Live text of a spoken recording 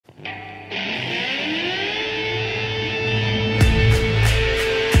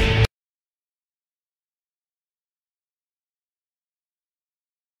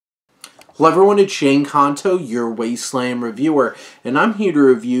Hello everyone, it's Shane Kanto, your Wasteland reviewer, and I'm here to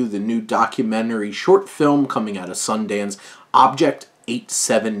review the new documentary short film coming out of Sundance, Object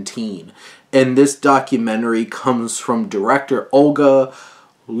 817. And this documentary comes from director Olga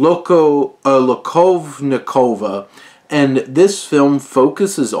Lukovnikova, and this film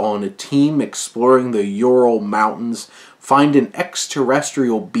focuses on a team exploring the Ural mountains, find an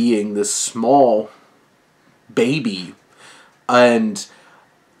extraterrestrial being, this small baby, and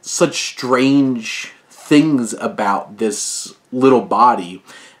such strange things about this little body,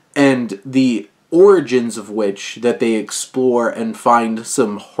 and the origins of which that they explore and find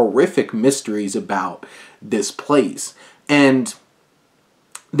some horrific mysteries about this place. And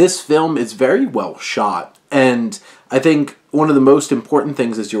this film is very well shot, and I think one of the most important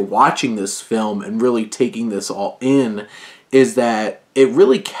things as you're watching this film and really taking this all in is that it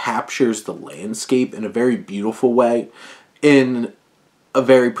really captures the landscape in a very beautiful way, in a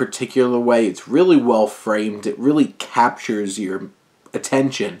very particular way. It's really well framed. It really captures your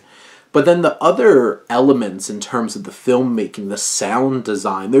attention. But then the other elements in terms of the filmmaking, the sound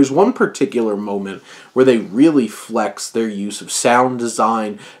design, there's one particular moment where they really flex their use of sound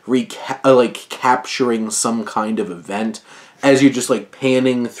design, like capturing some kind of event as you're just like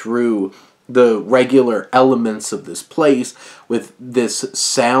panning through the regular elements of this place with this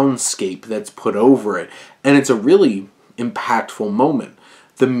soundscape that's put over it. And it's a really impactful moment.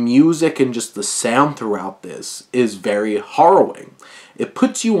 The music and just the sound throughout this is very harrowing. It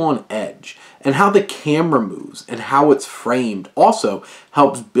puts you on edge, and how the camera moves and how it's framed also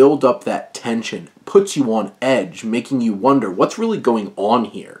helps build up that tension, puts you on edge, making you wonder what's really going on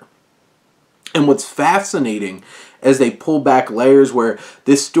here. And what's fascinating as they pull back layers where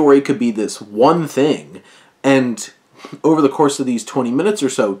this story could be this one thing, and over the course of these 20 minutes or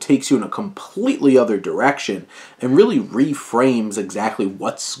so takes you in a completely other direction and really reframes exactly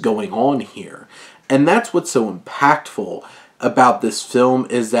what's going on here. And that's what's so impactful about this film,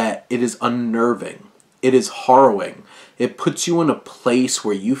 is that it is unnerving. It is harrowing. It puts you in a place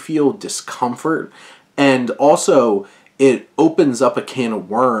where you feel discomfort, and also it opens up a can of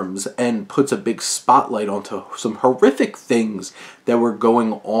worms and puts a big spotlight onto some horrific things that were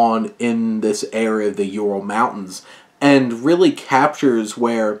going on in this area of the Ural Mountains, and really captures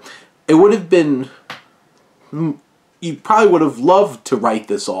where it would have been, you probably would have loved to write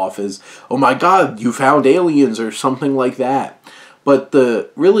this off as, oh my god, you found aliens or something like that. But the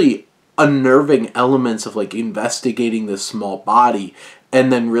really unnerving elements of like investigating this small body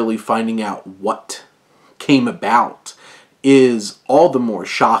and then really finding out what came about is all the more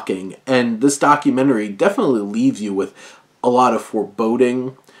shocking. And this documentary definitely leaves you with a lot of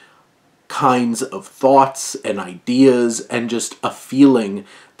foreboding kinds of thoughts and ideas, and just a feeling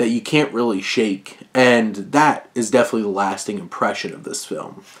that you can't really shake, and that is definitely the lasting impression of this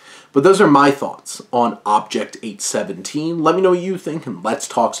film. But those are my thoughts on Object 817. Let me know what you think, and let's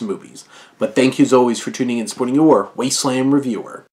talk some movies. But thank you as always for tuning in and supporting your Wasteland reviewer.